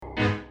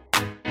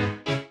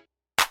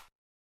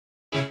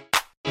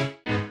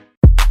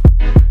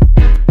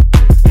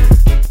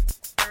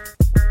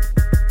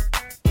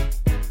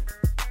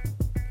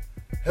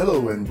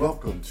Hello and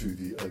welcome to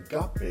the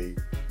Agape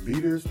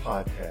Leaders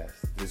Podcast.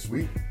 This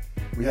week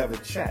we have a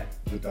chat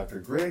with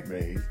Dr. Greg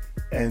Mays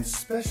and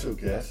special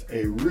guest,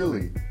 a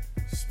really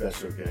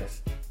special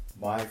guest,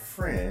 my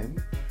friend.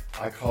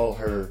 I call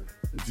her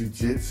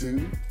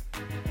Jiu-Jitsu.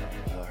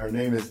 Her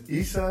name is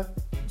Issa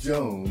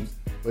Jones,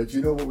 but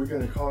you know what we're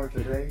going to call her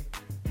today?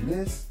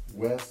 Miss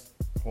West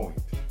Point.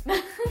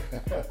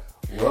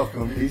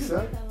 Welcome,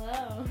 Issa.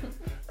 Hello.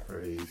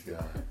 Praise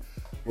God.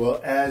 Well,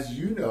 as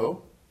you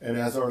know, and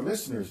as our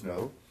listeners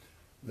know,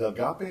 the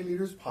Agape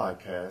Leaders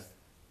Podcast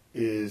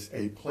is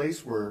a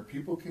place where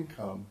people can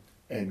come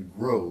and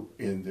grow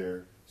in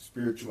their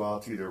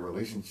spirituality, their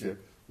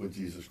relationship with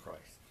Jesus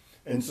Christ.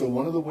 And so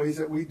one of the ways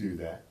that we do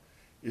that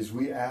is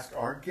we ask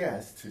our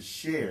guests to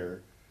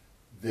share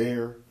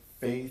their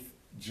faith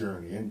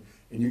journey. And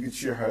you can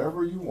share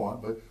however you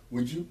want, but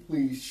would you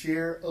please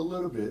share a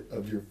little bit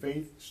of your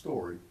faith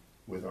story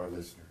with our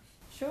listeners?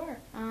 Sure.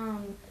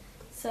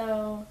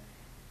 So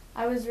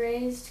I was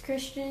raised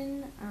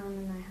Christian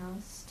in my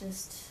house.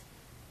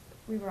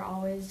 We were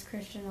always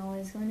Christian,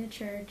 always going to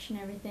church and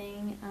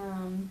everything.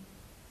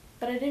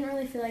 But I didn't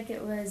really feel like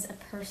it was a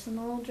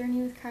personal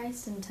journey with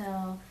Christ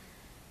until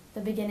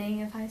the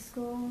beginning of high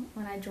school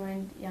when I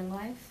joined Young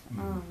Life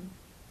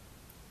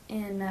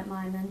and met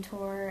my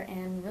mentor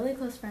and really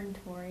close friend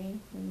Tori,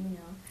 who you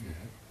know.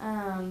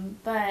 Yeah.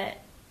 But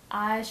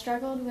I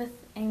struggled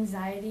with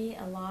anxiety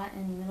a lot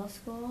in middle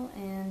school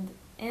and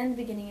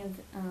beginning of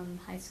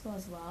high school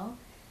as well.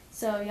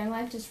 So Young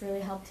Life just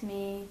really helped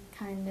me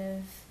kind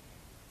of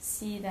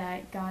see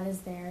that God is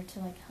there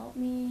to help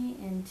me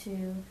and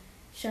to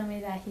show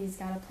me that He's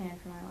got a plan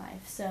for my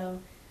life.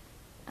 So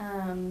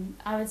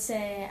I would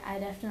say I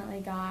definitely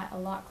got a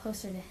lot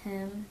closer to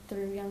Him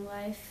through Young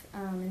Life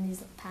in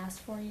these past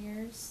 4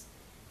 years.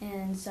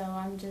 And so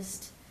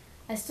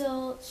I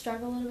still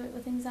struggle a little bit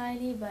with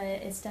anxiety, but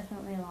it's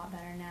definitely a lot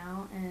better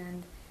now.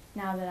 And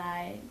now that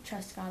I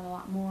trust God a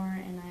lot more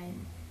and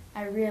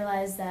I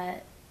realize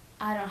that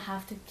I don't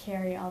have to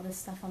carry all this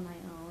stuff on my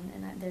own,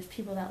 and that there's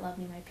people that love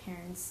me, my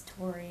parents,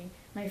 Tori,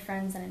 my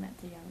friends that I met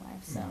through Young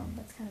Life. So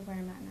that's kind of where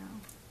I'm at now.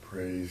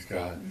 Praise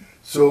God.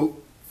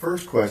 So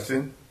first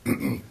question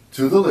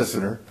to the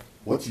listener,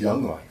 what's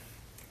Young Life?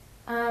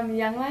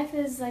 Young Life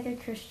is like a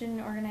Christian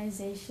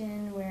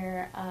organization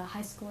where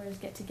high schoolers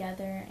get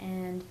together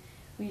and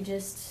we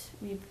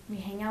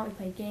hang out, we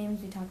play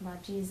games, we talk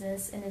about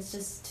Jesus, and it's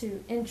just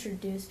to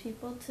introduce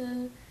people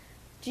to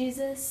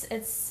Jesus.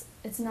 It's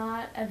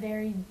not a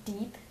very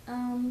deep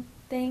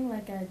thing,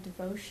 like a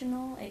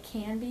devotional. It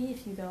can be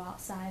if you go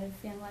outside of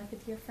Young Life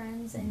with your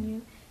friends and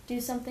you do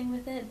something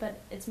with it,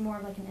 but it's more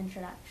of like an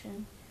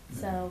introduction.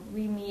 So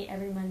we meet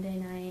every Monday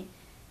night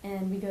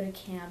and we go to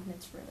camp, and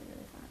it's really,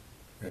 really fun.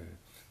 Okay.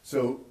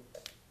 So,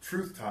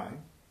 truth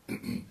time,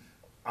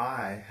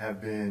 I have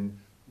been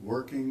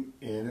working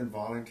in and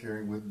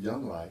volunteering with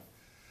Young Life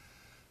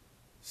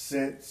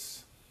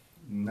since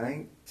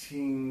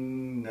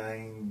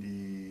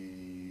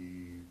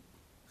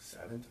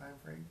 1997 time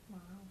frame. Wow.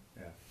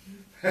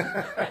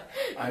 Yeah.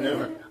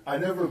 I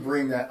never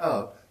bring that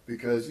up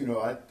because,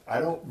 I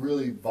don't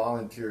really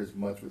volunteer as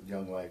much with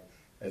Young Life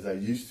as I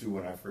used to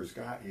when I first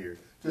got here,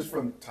 just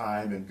from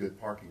time and good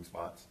parking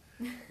spots.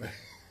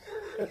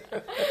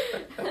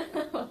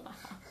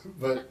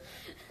 But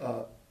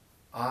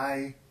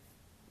I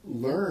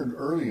learned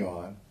early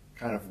on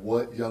kind of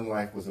what Young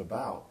Life was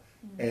about.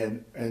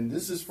 And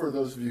this is for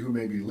those of you who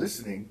may be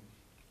listening.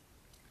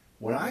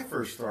 When I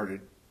first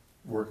started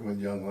working with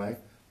Young Life,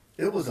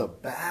 it was a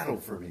battle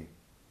for me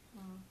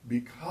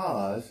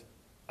because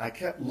I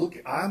kept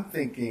looking. I'm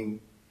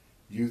thinking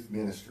youth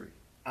ministry.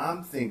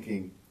 I'm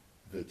thinking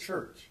the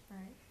church.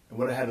 Right. And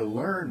what I had to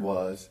learn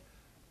was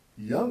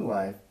Young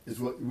Life is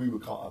what we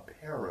would call a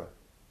para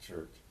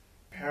church.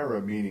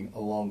 Para meaning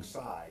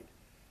alongside.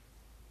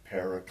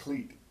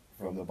 Paraclete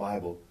from the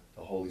Bible,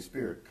 the Holy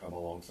Spirit come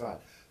alongside.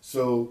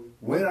 So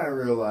when I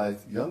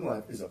realized Young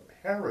Life is a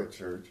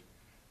para-church,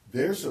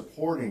 they're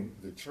supporting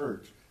the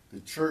church.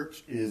 The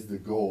church is the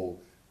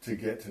goal to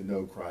get to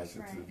know Christ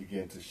and to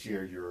begin to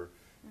share your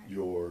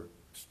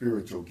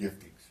spiritual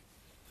giftings.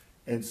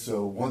 And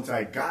so once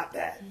I got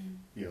that,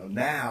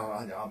 now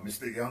I'm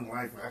Mr. Young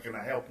Life, how can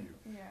I help you?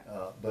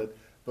 Yeah.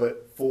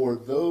 But for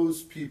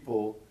those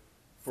people,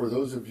 for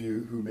those of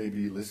you who may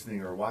be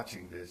listening or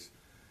watching this,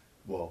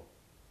 well,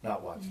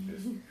 not watching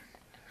this,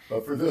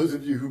 but for those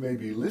of you who may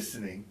be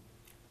listening,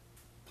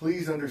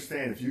 please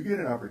understand, if you get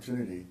an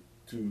opportunity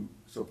to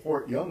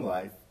support Young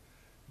Life,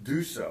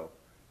 do so.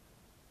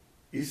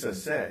 Issa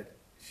said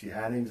she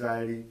had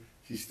anxiety.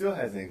 She still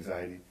has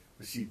anxiety,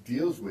 but she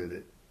deals with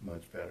it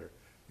much better.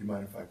 You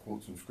mind if I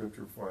quote some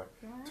scripture before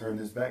I turn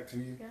this back to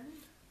you?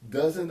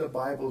 Doesn't the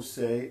Bible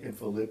say in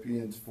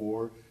Philippians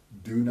 4,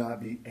 do not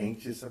be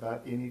anxious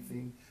about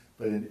anything,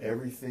 but in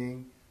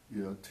everything,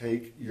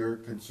 take your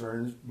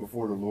concerns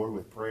before the Lord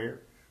with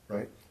prayer,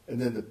 right? And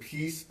then the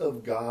peace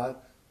of God,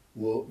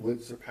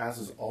 which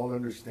surpasses all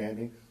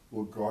understanding,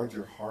 will guard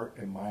your heart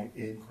and mind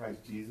in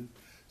Christ Jesus.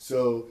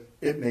 So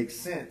it makes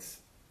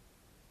sense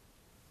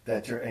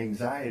that your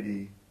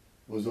anxiety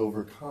was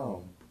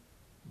overcome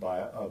by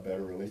a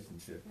better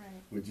relationship Right.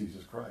 with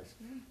Jesus Christ.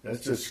 Yeah.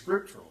 That's just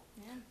scriptural.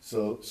 Yeah.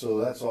 So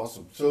that's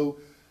awesome. So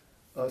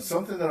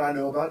something that I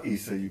know about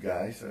Isa, you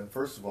guys.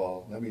 First of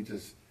all, let me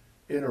just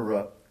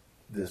interrupt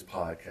this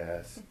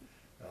podcast.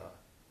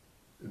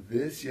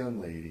 This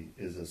young lady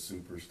is a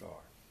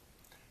superstar,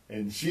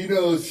 and she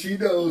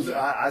knows.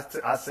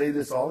 I say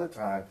this all the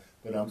time,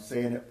 but I'm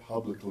saying it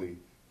publicly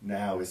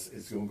now. It's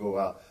going to go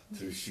out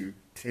to shoot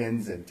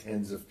tens and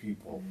tens of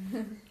people.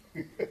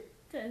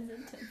 Tens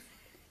and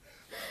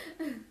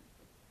tens.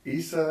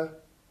 Isa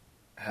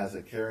has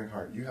a caring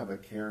heart. You have a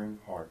caring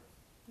heart.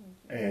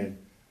 And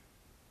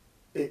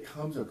it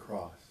comes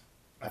across.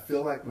 I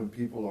feel like when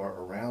people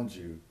are around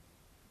you,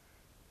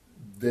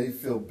 they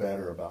feel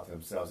better about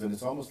themselves. And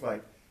it's almost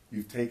like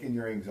you've taken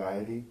your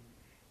anxiety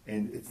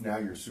and it's now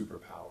your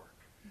superpower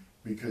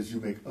because you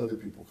make other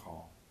people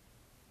calm.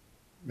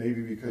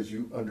 Maybe because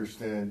you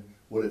understand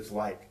what it's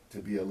like to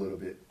be a little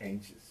bit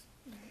anxious.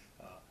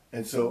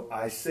 And so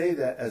I say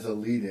that as a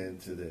lead-in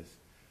to this.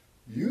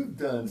 You've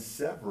done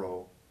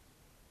several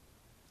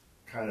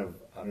kind of,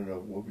 I don't know,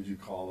 what would you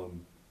call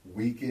them,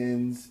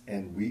 weekends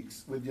and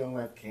weeks with Young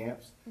Life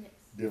camps, Yes.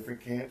 different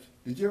camps.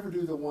 Did you ever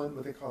do the one,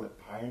 what they call it,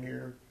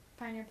 Pioneer?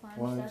 Pioneer Plunge.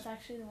 Plunge. That's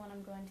actually the one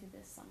I'm going to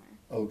this summer.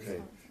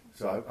 Okay.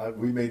 So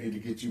we may need to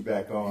get you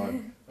back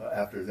on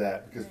after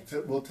that because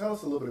Right. tell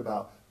us a little bit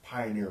about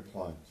Pioneer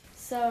Plunge.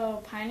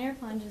 So Pioneer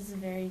Plunge is a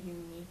very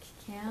unique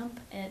camp.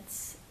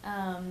 It's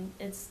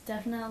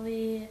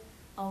definitely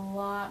a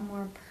lot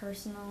more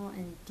personal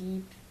and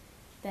deep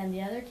than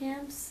the other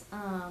camps.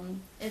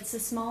 It's a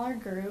smaller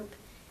group,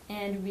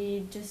 and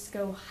we just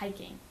go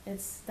hiking.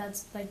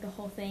 That's like the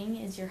whole thing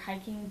is you're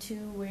hiking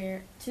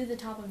to the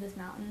top of this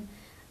mountain,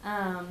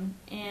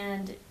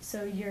 and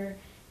so you're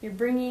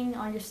bringing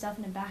all your stuff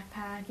in a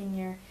backpack, and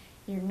you're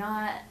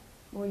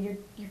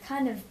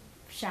kind of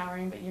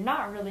showering, but you're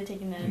not really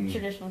taking the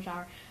traditional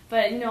shower.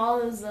 But all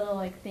those little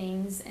like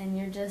things, and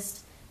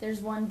there's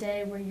one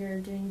day where you're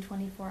doing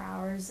 24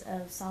 hours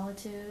of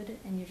solitude,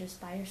 and you're just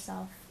by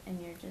yourself, and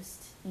you're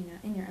just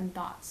in your own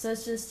thoughts. So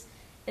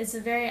it's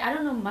a very, I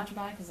don't know much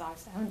about it because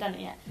obviously I haven't done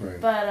it yet.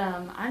 Right. But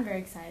I'm very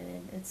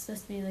excited. It's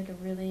supposed to be like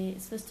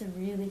it's supposed to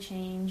really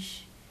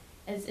change.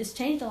 It's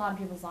changed a lot of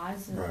people's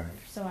lives, Right.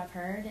 so I've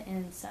heard,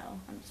 and so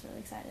I'm just really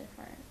excited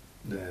for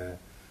it. Yeah,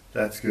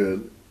 that's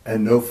good.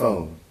 And no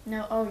phone.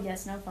 No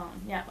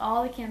phone. Yeah,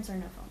 all the camps are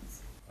no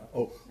phones.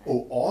 Oh,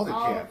 all the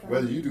All the camps, phones.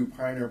 whether you do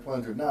Pioneer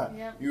Plunge or not,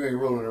 Yep. you ain't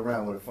rolling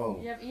around with a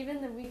phone. Yep,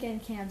 even the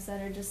weekend camps that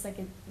are just like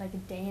a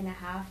day and a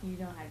half, you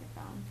don't have your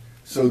phone.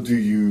 So do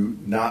you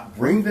not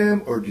bring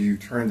them or do you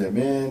turn them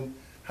in?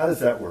 How does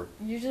that work?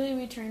 Usually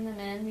we turn them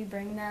in, we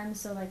bring them,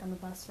 so like on the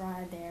bus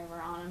ride there,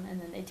 we're on them,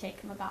 and then they take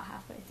them about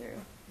halfway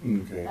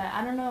through. Okay. But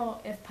I don't know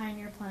if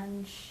Pioneer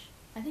Plunge,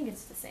 I think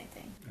it's the same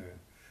thing. Yeah.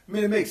 I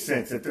mean, it makes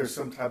sense. If there's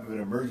some type of an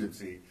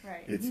emergency,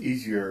 Right. it's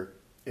easier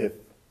if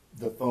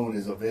the phone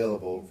is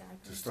available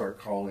Exactly. to start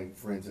calling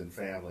friends and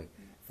family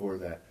for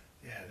that.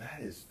 Yeah,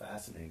 that is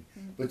fascinating.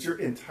 Mhm. But your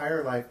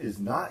entire life is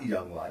not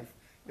Young Life.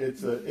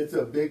 It's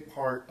a big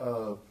part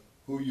of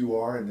who you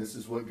are, and this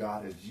is what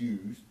God has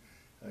used.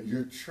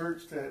 Your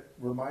church that,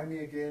 remind me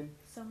again?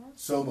 So much?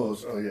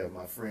 Somos. Oh yeah,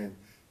 my friend,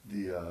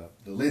 the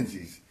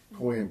Lindsays,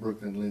 Coy and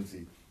Brooklyn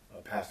Lindsay,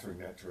 pastoring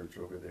that church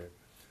over there.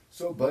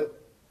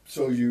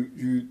 So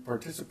you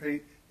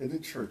participate in the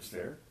church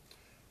there.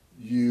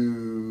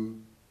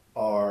 You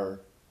are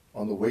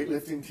on the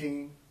weightlifting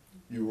team.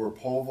 You were a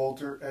pole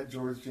vaulter at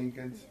George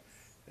Jenkins.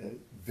 Yes.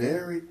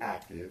 Very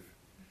active,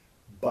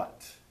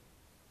 but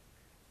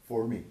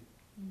for me,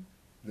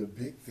 the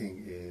big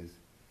thing is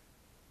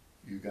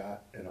you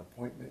got an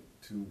appointment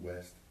to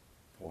West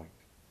Point.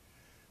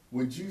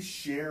 Would you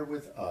share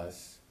with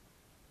us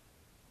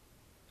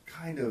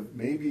kind of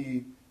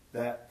maybe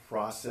that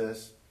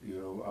process?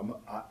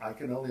 I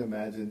can only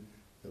imagine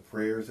the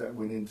prayers that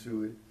went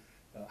into it.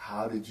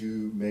 How did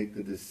you make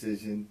the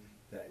decision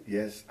that,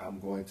 yes, I'm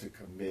going to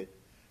commit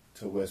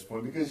to West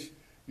Point? Because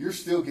you're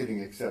still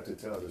getting accepted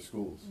to other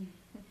schools.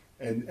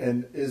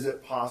 And is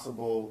it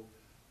possible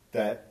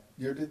that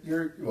we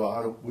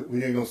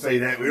ain't gonna say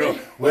that. We don't.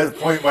 West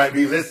Point might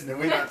be listening.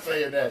 We're not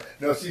saying that.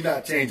 No, she's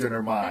not changing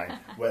her mind.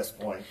 West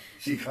Point,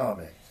 she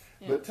coming.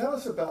 Yeah. But tell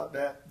us about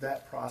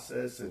that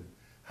process and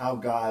how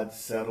God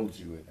settled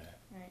you in that.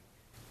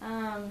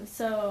 Right.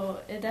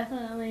 So it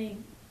definitely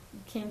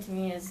came to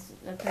me as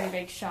a pretty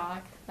big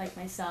shock, like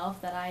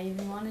myself, that I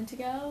even wanted to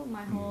go.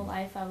 My whole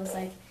life I was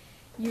like,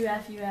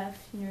 UF,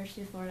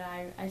 University of Florida.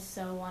 I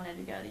so wanted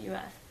to go to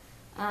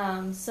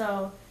UF.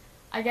 So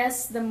I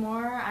guess the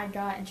more I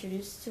got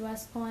introduced to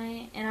West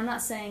Point, and I'm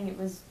not saying it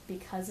was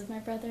because of my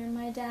brother and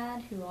my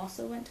dad, who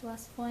also went to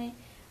West Point,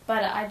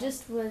 but I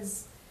just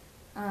was,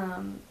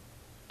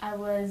 I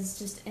was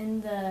just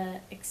in the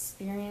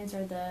experience,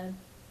 or there's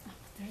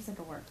like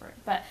a word for it,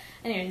 but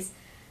anyways,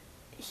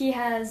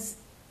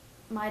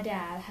 my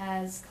dad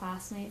has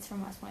classmates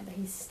from West Point that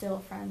he's still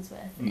friends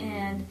with,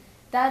 and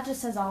that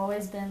just has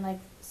always been like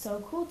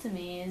so cool to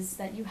me, is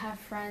that you have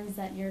friends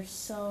that you're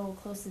so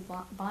closely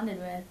bonded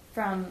with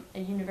from a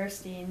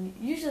university, and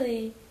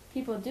usually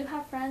people do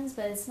have friends,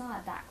 but it's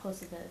not that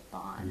close of a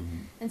bond. Mm-hmm.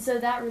 And so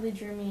that really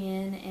drew me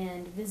in,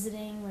 and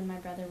visiting when my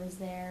brother was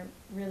there,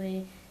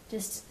 really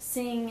just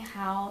seeing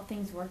how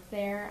things work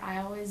there. I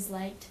always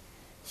liked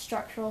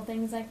structural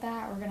things like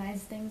that,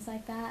 organized things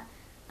like that.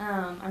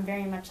 I'm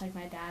very much like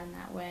my dad in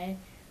that way.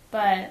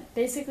 But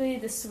basically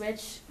the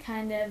switch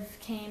kind of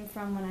came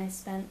from when I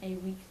spent a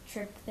week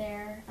trip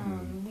there,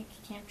 week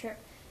camp trip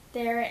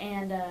there,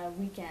 and a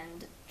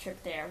weekend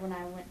trip there when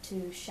I went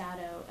to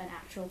shadow an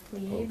actual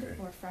plebe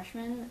or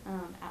freshman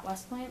at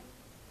West Point.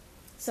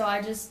 So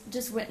I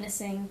just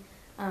witnessing,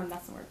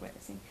 that's the word,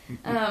 witnessing,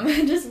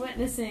 just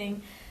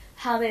witnessing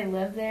how they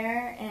live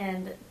there,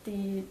 and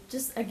the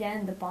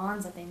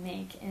bonds that they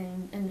make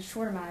in a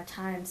short amount of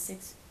time,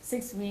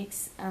 six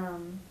weeks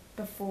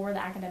before the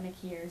academic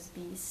year's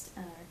Beast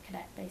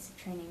cadet basic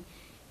training,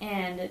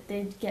 and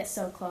they get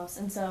so close.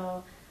 And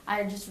so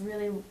I just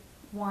really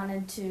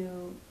wanted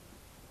to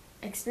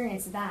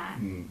experience that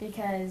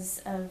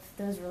because of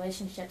those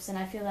relationships. And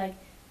I feel like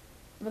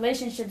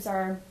relationships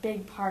are a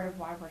big part of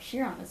why we're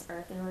here on this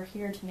earth, and we're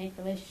here to make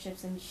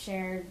relationships and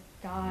share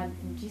God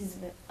and Jesus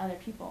with other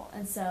people.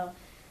 And so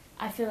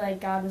I feel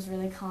like God was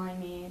really calling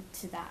me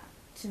to that,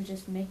 to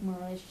just make more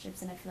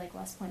relationships, and I feel like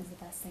West Point is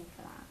the best thing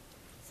for that.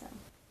 So.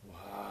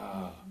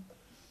 Wow,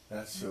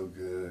 that's so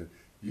good.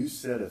 You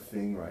said a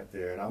thing right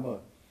there, and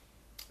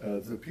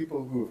the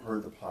people who have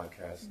heard the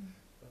podcast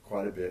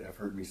quite a bit have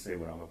heard me say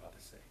what I'm about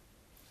to say.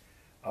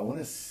 I want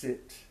to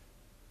sit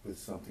with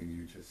something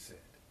you just said,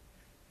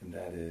 and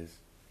that is,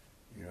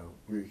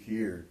 we're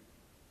here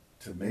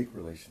to make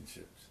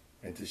relationships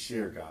and to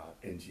share God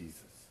and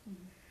Jesus.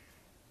 Mm-hmm.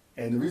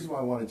 And the reason why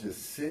I want to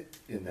just sit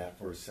in that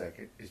for a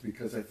second is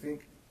because I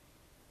think,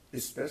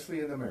 especially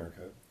in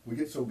America, we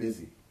get so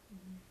busy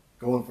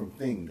going from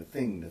thing to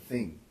thing to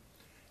thing.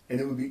 And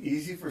it would be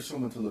easy for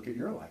someone to look at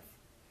your life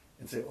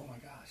and say, oh my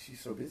gosh, she's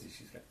so busy.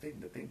 She's got thing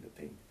to thing to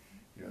thing.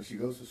 She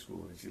goes to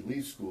school, and she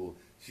leaves school,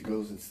 she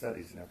goes and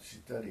studies, and after she's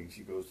studying,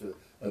 she goes to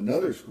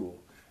another school,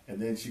 and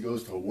then she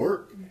goes to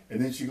work, and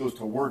then she goes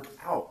to work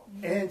out,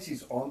 and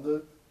she's on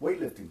the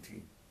weightlifting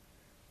team.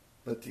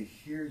 But to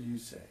hear you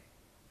say,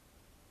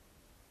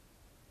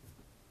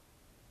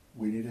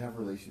 we need to have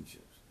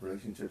relationships.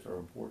 Relationships are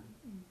important.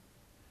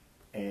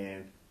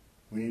 And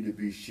we need to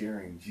be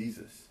sharing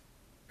Jesus,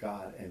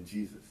 God and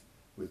Jesus,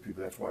 with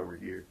people. That's why we're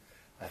here.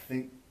 I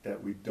think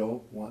that we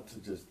don't want to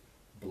just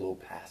blow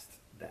past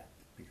that,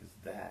 because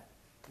that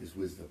is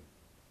wisdom.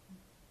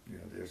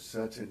 There's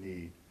such a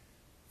need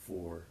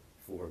for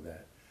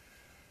that.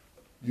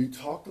 You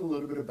talked a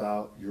little bit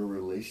about your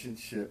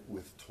relationship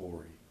with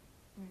Tori.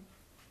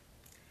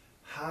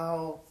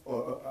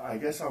 I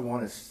guess I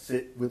want to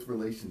sit with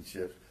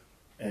relationships,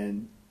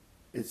 and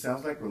it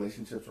sounds like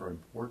relationships are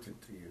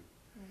important to you.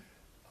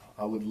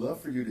 I would love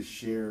for you to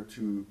share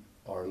to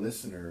our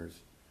listeners,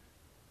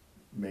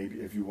 maybe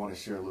if you want to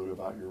share a little bit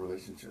about your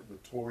relationship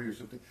with Tori or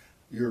something,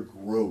 your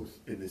growth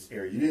in this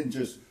area. You didn't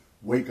just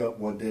wake up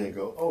one day and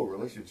go, oh,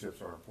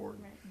 relationships are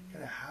important. Right.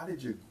 Kind of, how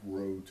did you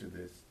grow to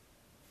this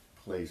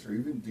place, or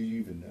even do you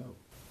even know?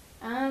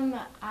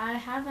 I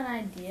have an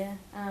idea,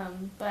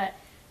 but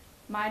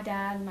my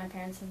dad and my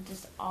parents have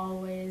just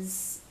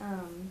always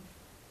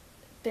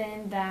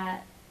been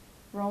that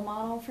role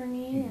model for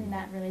me in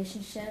that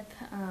relationship.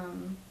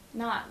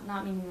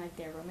 Not meaning like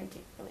their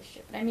romantic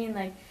relationship, but I mean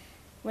like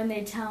when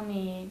they tell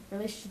me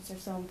relationships are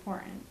so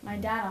important. My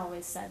dad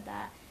always said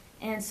that.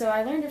 And so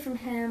I learned it from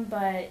him,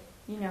 but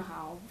you know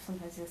how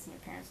sometimes you listen to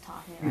your parents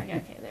talk and you're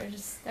like, okay,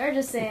 they're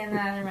just saying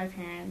that, they're my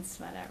parents,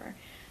 whatever.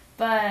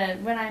 But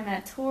when I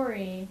met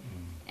Tori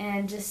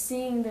and just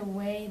seeing the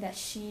way that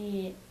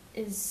she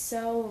is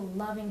so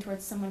loving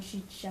towards someone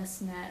she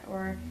just met,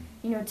 or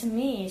to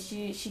me,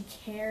 she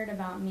cared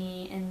about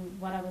me and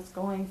what I was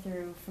going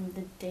through from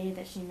the day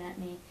that she met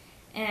me,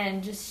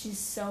 and just she's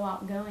so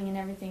outgoing and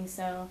everything.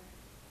 So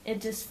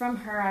it just, from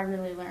her, I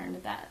really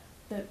learned that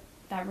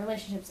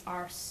relationships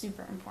are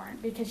super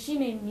important, because she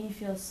made me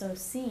feel so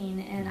seen,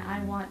 and I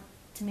want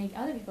to make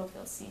other people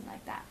feel seen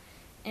like that.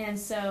 And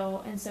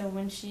so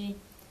when she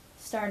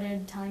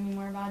started telling me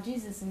more about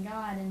Jesus and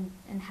God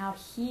and how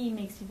he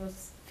makes people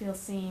feel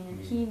seen and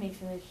he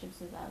makes relationships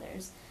with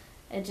others,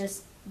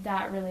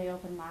 that really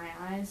opened my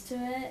eyes to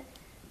it.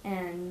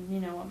 And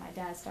what my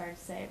dad started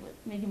to say was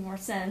making more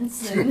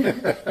sense,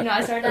 and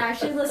I started to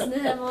actually listen to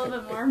him a little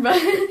bit more.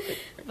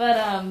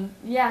 But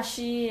yeah,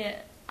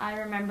 I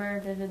remember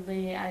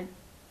vividly. I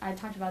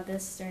talked about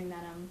this during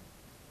that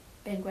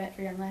banquet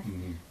for Young Life.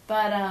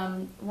 But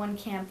one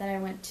camp that I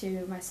went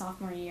to my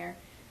sophomore year,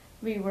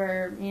 me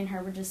and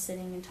her were just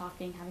sitting and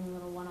talking, having a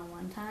little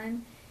one-on-one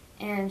time,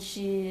 and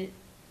she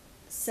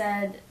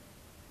said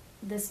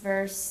this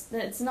verse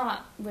that's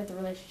not with the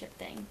relationship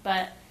thing,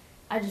 but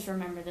I just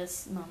remember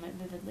this moment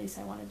vividly,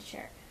 so I wanted to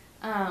share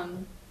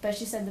it. But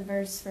she said the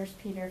verse, 1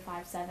 Peter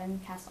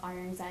 5:7, cast all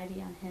your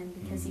anxiety on him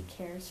because he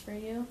cares for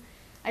you.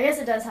 I guess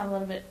it does have a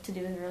little bit to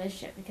do with the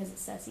relationship because it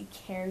says he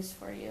cares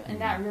for you. And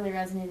that really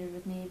resonated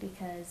with me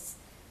because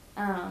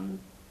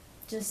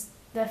just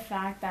the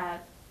fact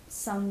that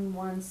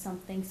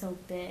something so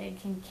big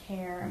can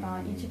care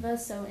about each of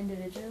us so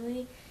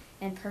individually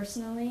and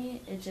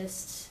personally,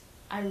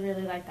 I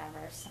really like that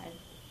verse.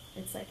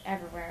 It's like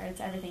everywhere. It's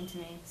everything to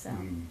me. So,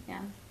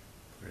 yeah.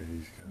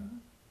 Praise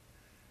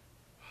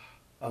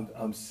God.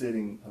 I'm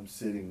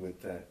sitting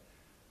with that.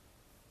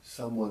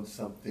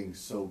 Something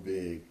so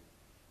big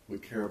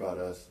would care about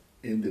us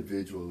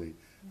individually.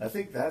 I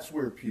think that's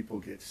where people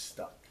get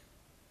stuck.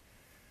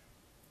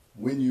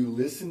 When you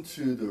listen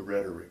to the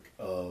rhetoric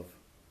of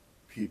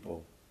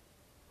people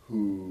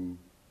who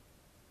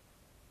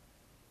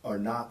are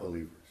not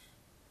believers,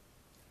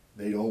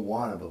 they don't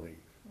want to believe.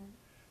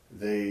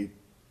 They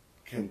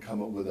can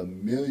come up with a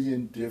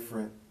million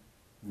different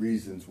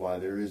reasons why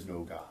there is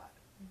no God.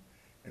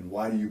 And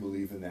why do you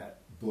believe in that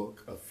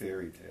book of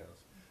fairy tales?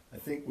 I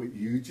think what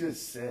you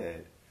just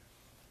said,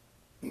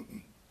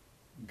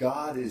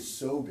 God is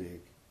so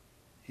big,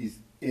 he's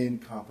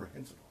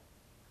incomprehensible.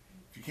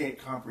 If you can't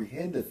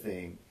comprehend a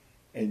thing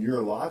and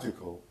you're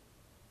logical,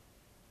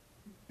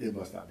 it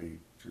must not be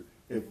true.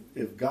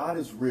 If God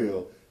is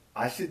real,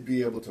 I should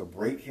be able to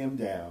break him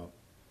down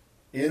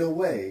in a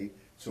way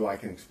so I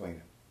can explain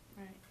him.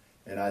 Right.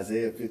 And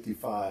Isaiah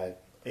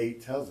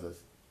 55:8 tells us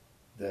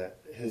that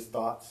his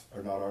thoughts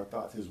are not our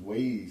thoughts, his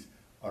ways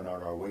are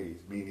not our ways,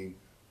 meaning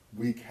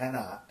we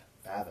cannot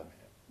fathom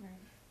him.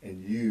 Right.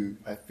 And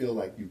I feel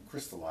like you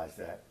crystallized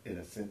that in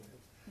a sentence.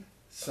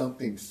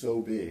 Something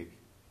so big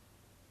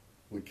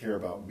would care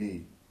about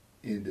me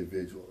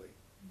individually.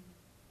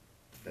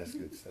 That's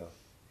good stuff.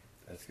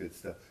 That's good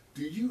stuff.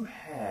 Do you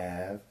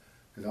have,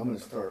 because I'm going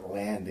to start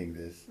landing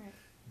this, right.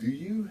 Do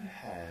you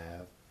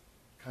have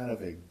kind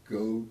of a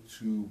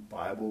go-to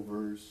Bible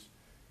verse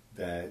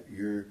that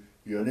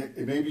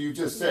maybe you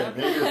just said,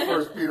 maybe it's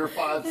 1 Peter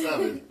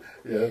 5:7.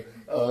 Yeah.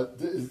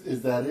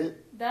 Is that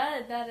it?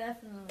 That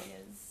definitely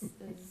is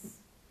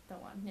the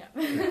one, yeah.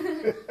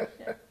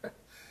 Yeah.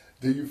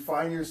 Do you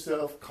find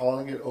yourself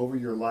calling it over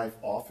your life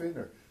often,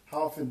 or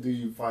how often do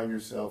you find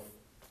yourself?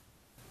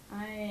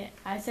 I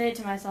say it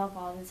to myself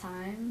all the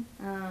time.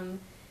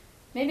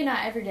 Maybe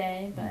not every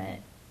day, but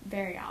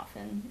very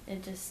often.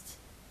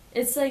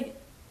 It's like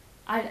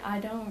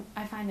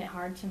I find it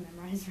hard to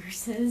memorize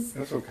verses.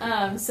 That's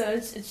okay. So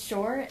it's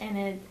short and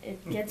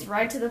it gets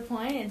right to the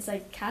point. It's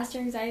like cast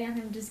your anxiety on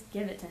him, just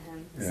give it to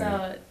him. Yeah.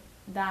 So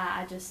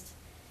that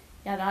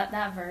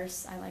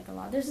verse I like a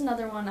lot. There's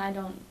another one I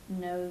don't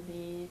know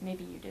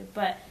maybe you do,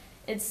 but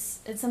it's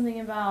something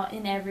about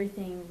in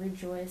everything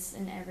rejoice,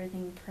 in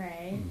everything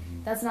pray.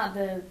 Mm-hmm. That's not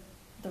the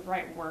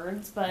right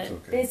words,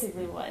 but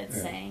basically what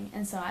it's saying.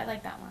 And so I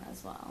like that one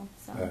as well.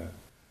 So.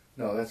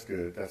 No, that's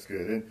good. That's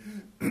good.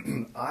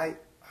 And I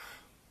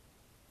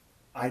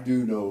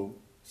do know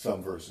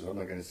some verses. I'm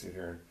not going to sit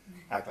here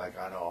and act like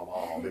I know them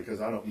all because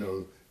I don't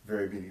know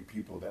very many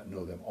people that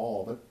know them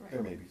all, but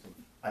there may be some.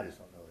 I just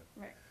don't know them.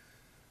 Right.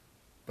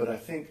 But I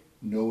think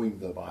knowing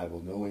the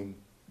Bible, knowing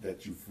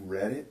that you've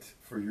read it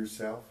for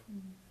yourself,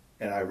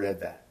 and I read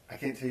that. I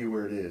can't tell you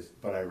where it is,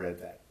 but I read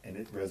that, and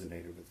it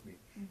resonated with me,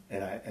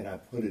 and I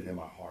put it in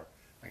my heart.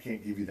 I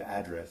can't give you the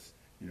address,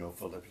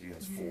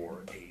 Philippians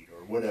 4:8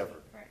 or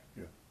whatever. Right.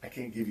 I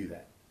can't give you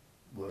that.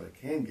 What I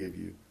can give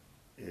you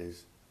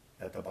is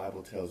that the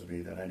Bible tells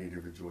me that I need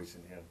to rejoice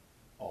in him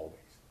always.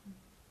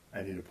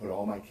 I need to put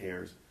all my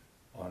cares,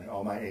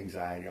 all my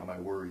anxiety, all my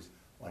worries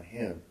on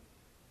him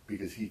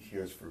because he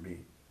cares for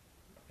me.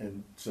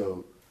 And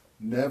so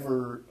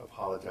never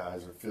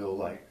apologize or feel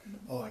like,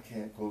 I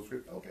can't quote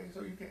scripture. Okay,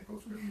 so you can't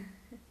quote scripture.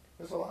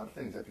 There's a lot of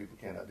things that people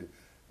cannot do.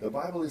 The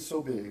Bible is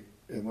so big,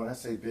 and when I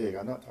say big,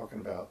 I'm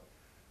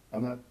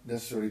not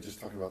necessarily just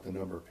talking about the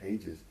number of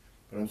pages,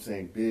 but I'm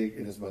saying big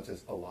in as much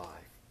as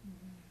alive.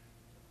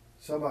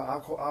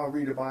 I'll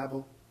read a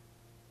Bible.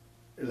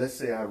 Let's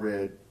say I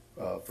read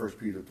 1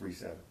 Peter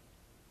 3:7,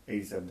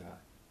 87 times.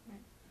 Right.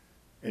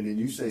 And then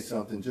you say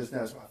something just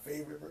now, it's my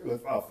favorite,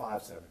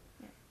 5:7.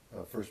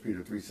 1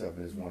 Peter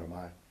 3:7 is one of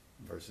my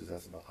verses.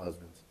 That's about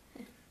husbands.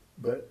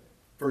 But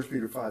 1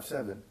 Peter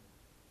 5:7,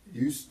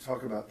 you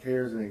talk about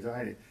cares and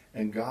anxiety,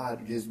 and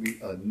God gives me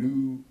a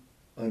new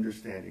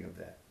understanding of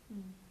that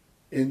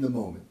in the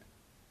moment.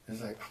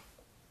 It's like,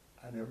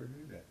 I never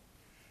knew that.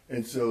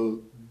 And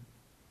so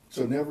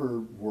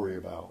never worry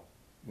about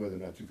whether or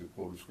not you could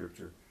quote a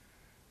scripture.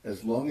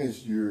 As long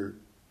as you're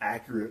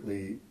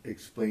accurately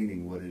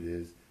explaining what it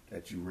is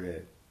that you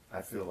read,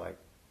 I feel like,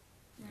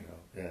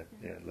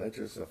 let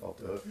yourself off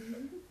the hook.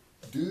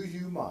 Do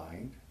you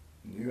mind,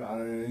 I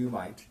don't know, you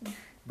might,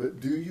 but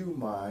do you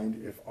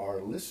mind if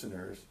our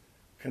listeners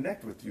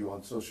connect with you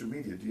on social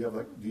media? Do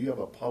you have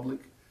a public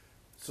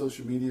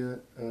social media?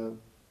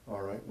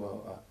 All right,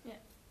 well,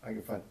 I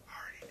can find, I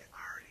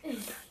already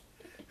did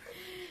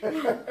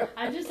that.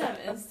 I just have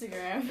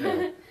Instagram.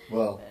 Yeah.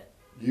 Well,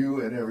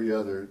 you and every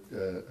other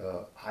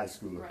high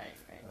schooler. Right.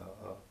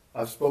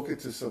 I've spoken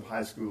to some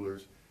high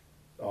schoolers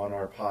on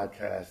our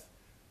podcast.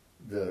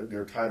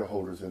 They're title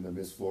holders in the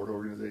Miss Florida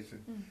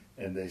organization,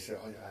 and they say,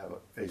 oh yeah, I have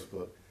a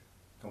Facebook.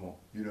 Come on,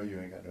 you know you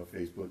ain't got no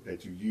Facebook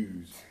that you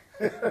use.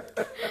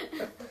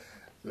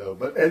 So,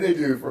 and they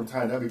do from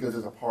time to time because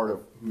it's a part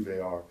of who they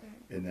are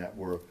in that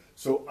world.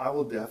 So I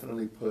will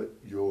definitely put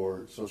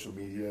your social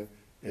media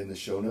in the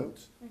show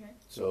notes. Okay.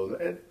 So,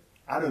 and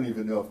I don't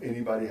even know if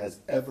anybody has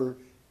ever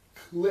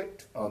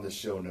clicked on the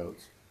show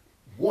notes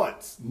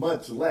once,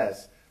 much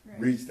less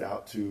reached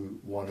out to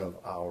one of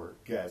our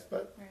guests,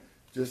 but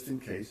just in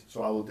case.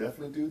 So I will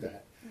definitely do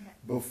that. Okay.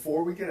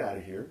 Before we get out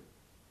of here,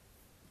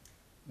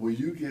 will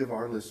you give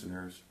our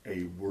listeners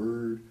a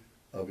word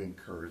of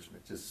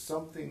encouragement, just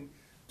something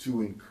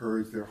to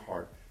encourage their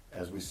heart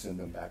as we send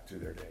them back to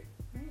their day?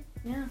 Right.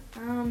 Yeah.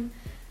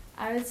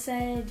 I would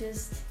say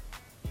just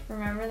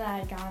remember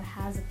that God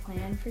has a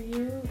plan for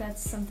you.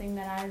 That's something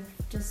that I've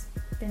just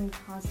been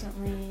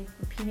constantly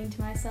repeating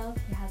to myself.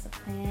 He has a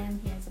plan.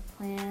 He has a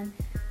plan.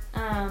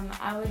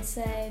 I would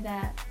say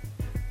that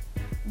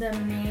the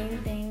main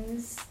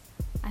things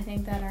I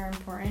think that are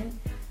important,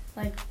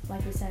 like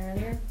we said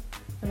earlier,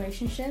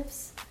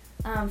 relationships.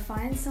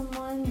 Find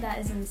someone that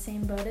is in the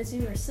same boat as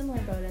you or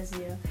similar boat as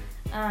you.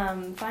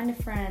 Find a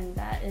friend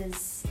that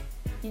is,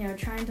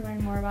 trying to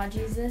learn more about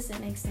Jesus. It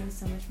makes things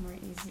so much more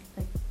easy,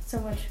 so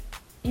much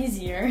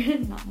easier,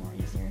 not more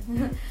easier,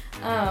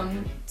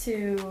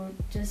 to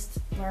just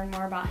learn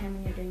more about him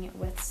when you're doing it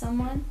with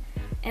someone.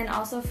 And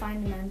also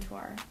find a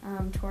mentor.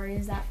 Tori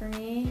is that for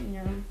me.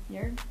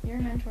 You're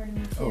a mentor to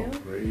me too. Oh,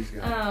 praise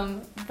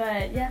God.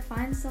 But yeah,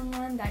 find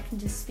someone that can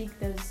just speak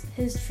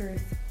his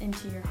truth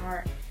into your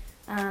heart,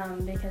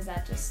 because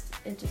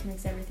it just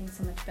makes everything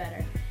so much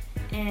better.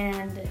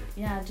 And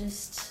yeah,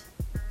 just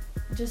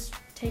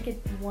take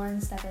it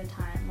one step at a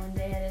time, one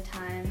day at a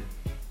time,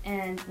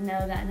 and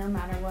know that no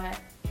matter what,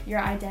 your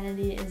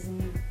identity is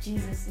in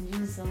Jesus and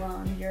Jesus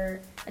alone.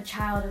 You're a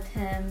child of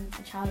Him,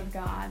 a child of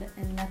God,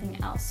 and nothing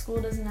else.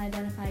 School doesn't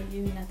identify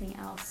you, nothing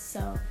else.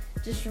 So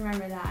just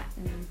remember that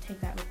and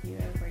take that with you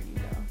everywhere you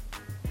go.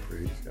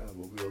 Praise God.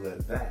 Well, we'll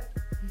let that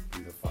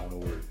be the final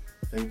word.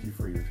 Thank you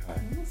for your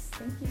time. Yes,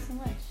 thank you so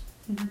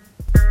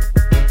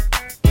much.